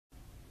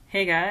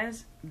Hey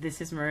guys,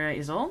 this is Maria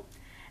Isol,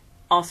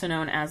 also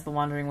known as the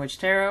Wandering Witch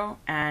Tarot,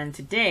 and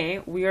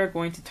today we are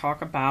going to talk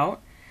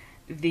about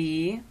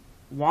the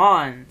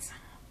wands.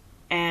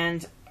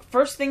 And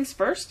first things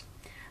first,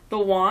 the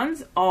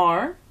wands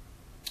are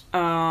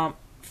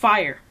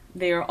fire.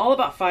 They are all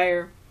about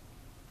fire,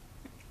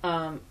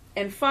 and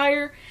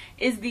fire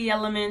is the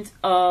element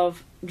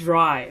of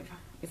drive.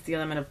 It's the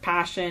element of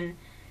passion.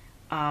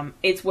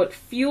 It's what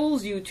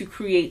fuels you to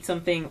create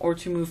something or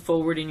to move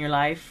forward in your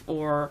life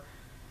or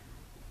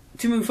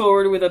to move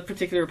forward with a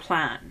particular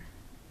plan.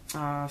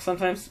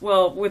 Sometimes,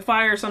 well, with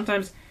fire,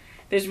 sometimes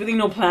there's really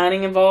no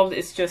planning involved.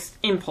 It's just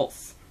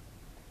impulse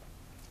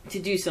to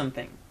do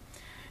something.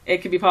 It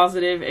could be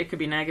positive, it could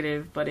be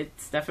negative, but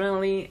it's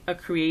definitely a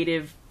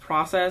creative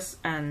process.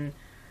 And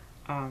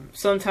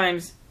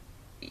sometimes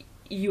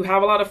you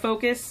have a lot of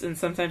focus and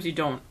sometimes you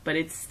don't, but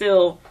it's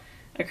still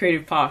a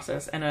creative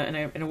process and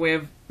a way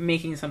of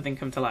making something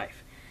come to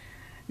life.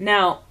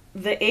 Now,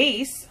 the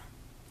Ace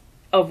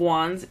of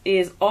Wands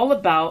is all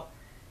about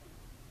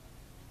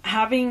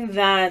having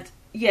that,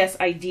 yes,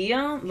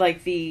 idea,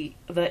 like the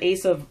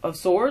Ace of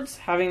Swords,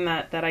 having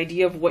that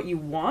idea of what you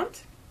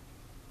want,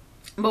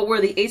 but where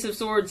the Ace of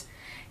Swords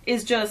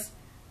is just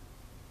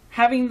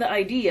having the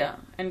idea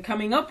and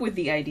coming up with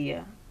the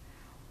idea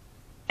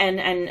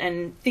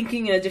and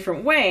thinking in a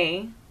different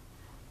way,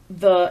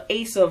 the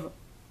Ace of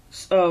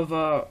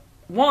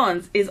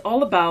Wands is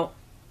all about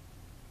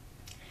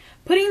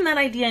putting that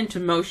idea into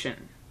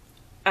motion.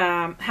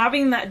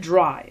 Having that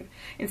drive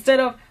instead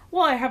of,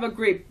 well, I have a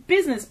great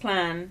business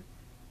plan,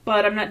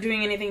 but I'm not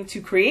doing anything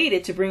to create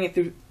it, to bring it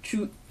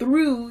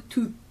through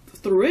to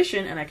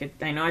fruition. And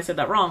I know I said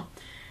that wrong.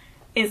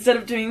 Instead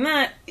of doing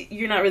that,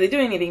 you're not really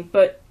doing anything.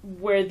 But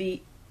where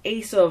the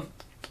Ace of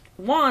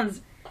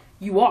Wands,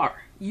 you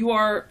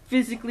are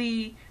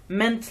physically,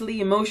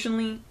 mentally,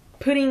 emotionally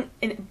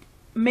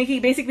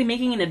basically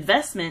making an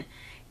investment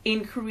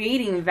in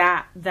creating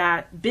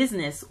that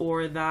business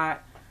or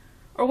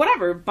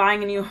whatever,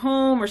 buying a new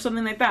home or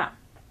something like that.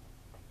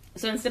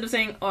 So instead of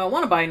saying, oh, I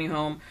want to buy a new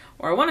home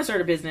or I want to start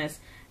a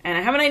business and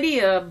I have an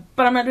idea,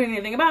 but I'm not doing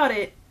anything about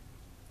it,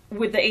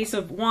 with the Ace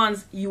of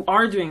Wands, you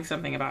are doing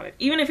something about it.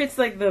 Even if it's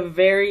like the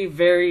very,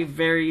 very,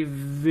 very,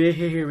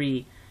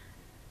 very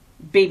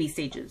baby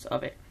stages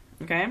of it,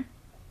 okay?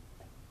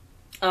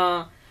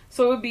 So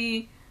it would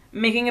be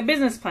making a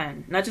business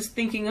plan, not just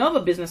thinking of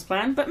a business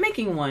plan, but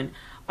making one.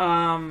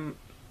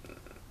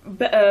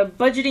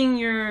 Budgeting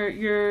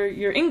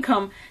your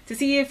income to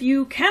see if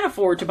you can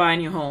afford to buy a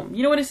new home.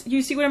 You know what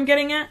you see what I'm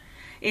getting at?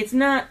 It's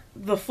not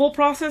the full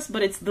process,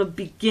 but it's the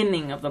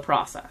beginning of the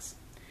process.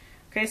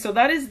 Okay, so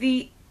that is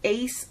the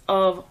Ace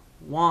of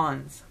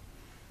Wands.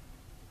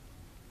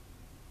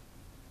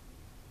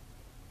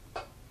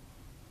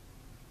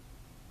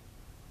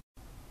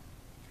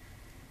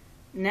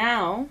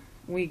 Now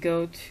we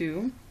go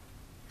to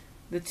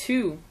the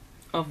Two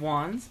of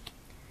Wands.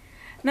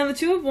 Now the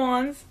Two of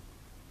Wands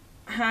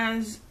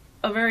has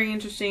a very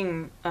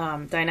interesting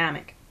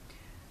dynamic.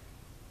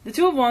 The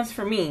Two of Wands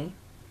for me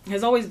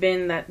has always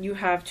been that you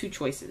have two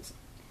choices.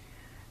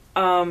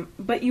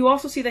 But you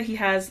also see that he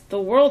has the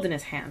world in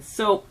his hands.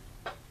 So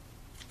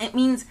it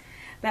means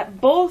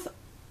that both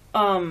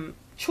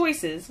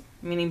choices,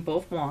 meaning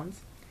both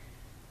wands,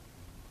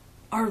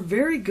 are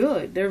very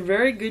good. They're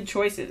very good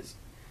choices.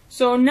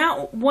 So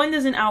now one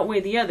doesn't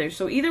outweigh the other.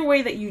 So either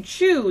way that you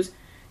choose,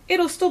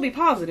 it'll still be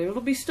positive.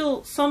 It'll be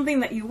still something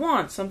that you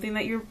want, something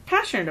that you're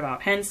passionate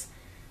about. Hence,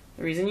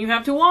 the reason you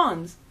have two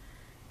wands.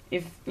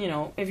 If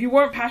you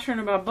weren't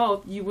passionate about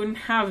both, you wouldn't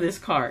have this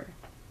card.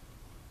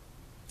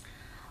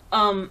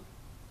 So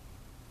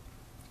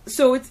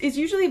it's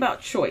usually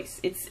about choice.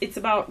 It's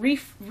about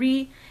if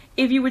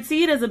you would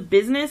see it as a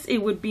business, it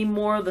would be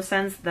more the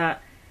sense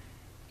that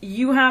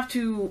you have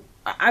to.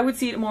 I would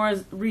see it more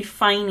as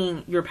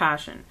refining your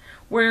passion.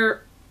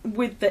 Where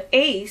with the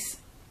Ace,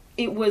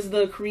 it was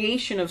the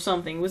creation of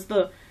something. It was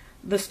the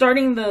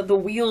starting the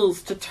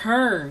wheels to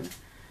turn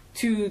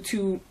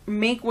to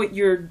make what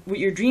your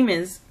dream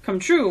is come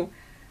true.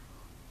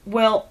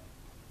 Well,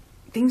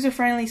 things are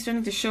finally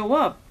starting to show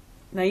up.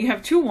 Now you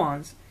have two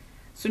wands.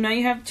 So now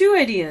you have two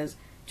ideas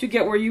to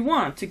get where you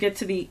want, to get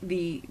to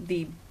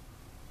the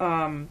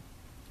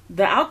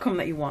outcome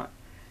that you want.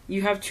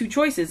 You have two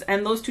choices,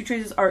 and those two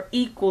choices are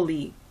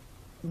equally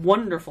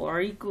wonderful,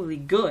 are equally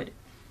good.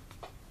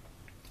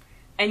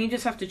 And you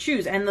just have to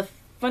choose. And the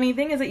funny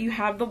thing is that you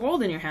have the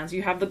world in your hands.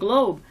 You have the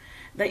globe.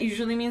 That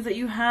usually means that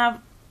you have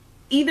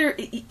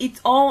it's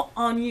all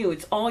on you.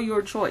 It's all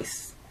your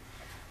choice.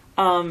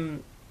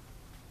 So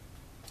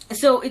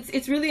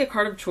it's really a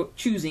card of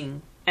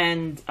choosing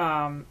and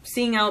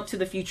seeing out to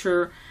the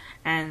future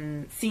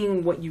and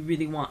seeing what you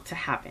really want to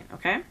happen,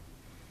 okay?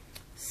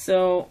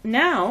 So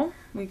now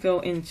we go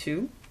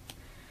into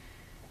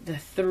the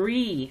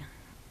Three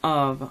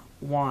of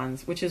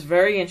Wands, which is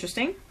very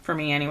interesting for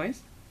me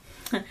anyways.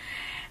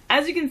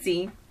 As you can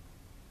see,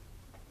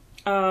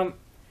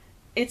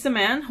 it's a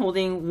man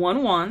holding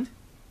one wand,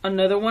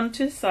 another one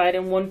to his side,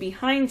 and one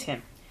behind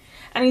him.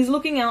 And he's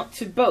looking out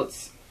to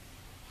boats.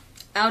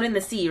 out in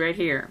the sea right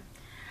here.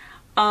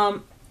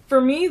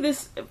 For me,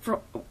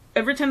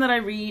 every time that I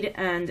read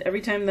and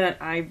every time that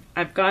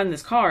I've gotten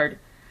this card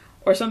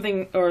or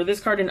something, or this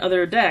card in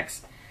other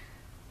decks,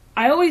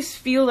 I always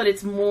feel that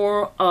it's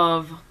more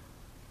of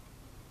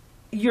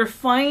you're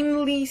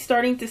finally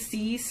starting to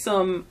see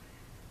the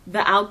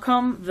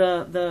outcome,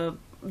 the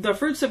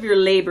fruits of your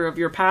labor, of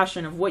your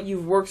passion, of what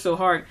you've worked so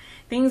hard.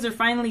 Things are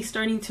finally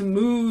starting to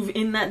move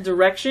in that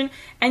direction,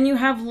 and you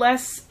have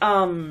less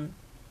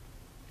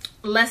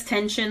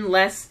tension,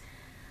 less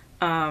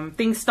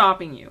things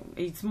stopping you.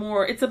 It's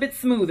a bit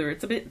smoother.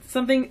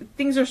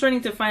 Things are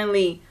starting to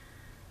finally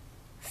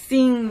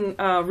seeing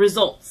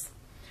results.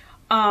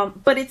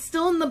 But it's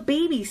still in the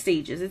baby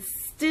stages. It's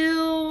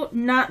still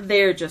not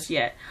there just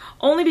yet.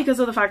 Only because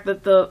of the fact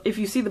that if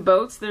you see the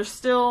boats, they're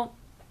still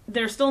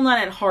not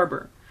at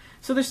harbor.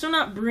 So they're still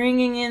not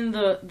bringing in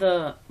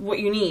the what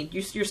you need.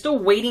 You're still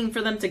waiting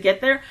for them to get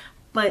there,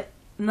 but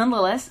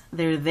nonetheless,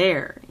 they're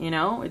there. You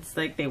know, it's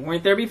like they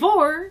weren't there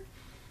before.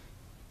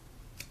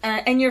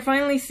 And you're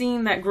finally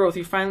seeing that growth.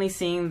 You're finally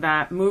seeing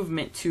that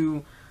movement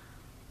to,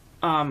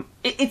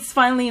 it's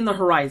finally in the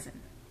horizon.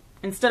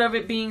 Instead of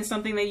it being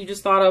something that you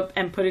just thought of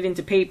and put it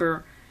into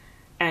paper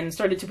and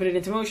started to put it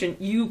into motion,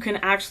 you can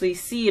actually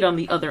see it on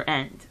the other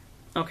end.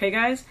 Okay,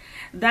 guys?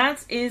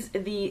 That is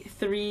the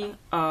Three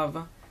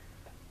of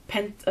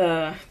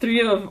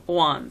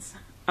Wands.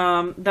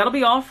 That'll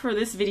be all for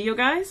this video,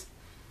 guys.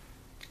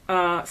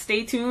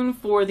 Stay tuned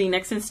for the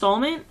next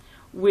installment,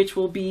 which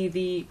will be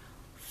the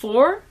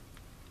 4,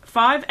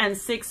 5, and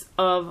 6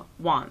 of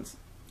Wands.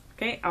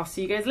 Okay, I'll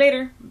see you guys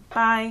later.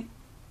 Bye.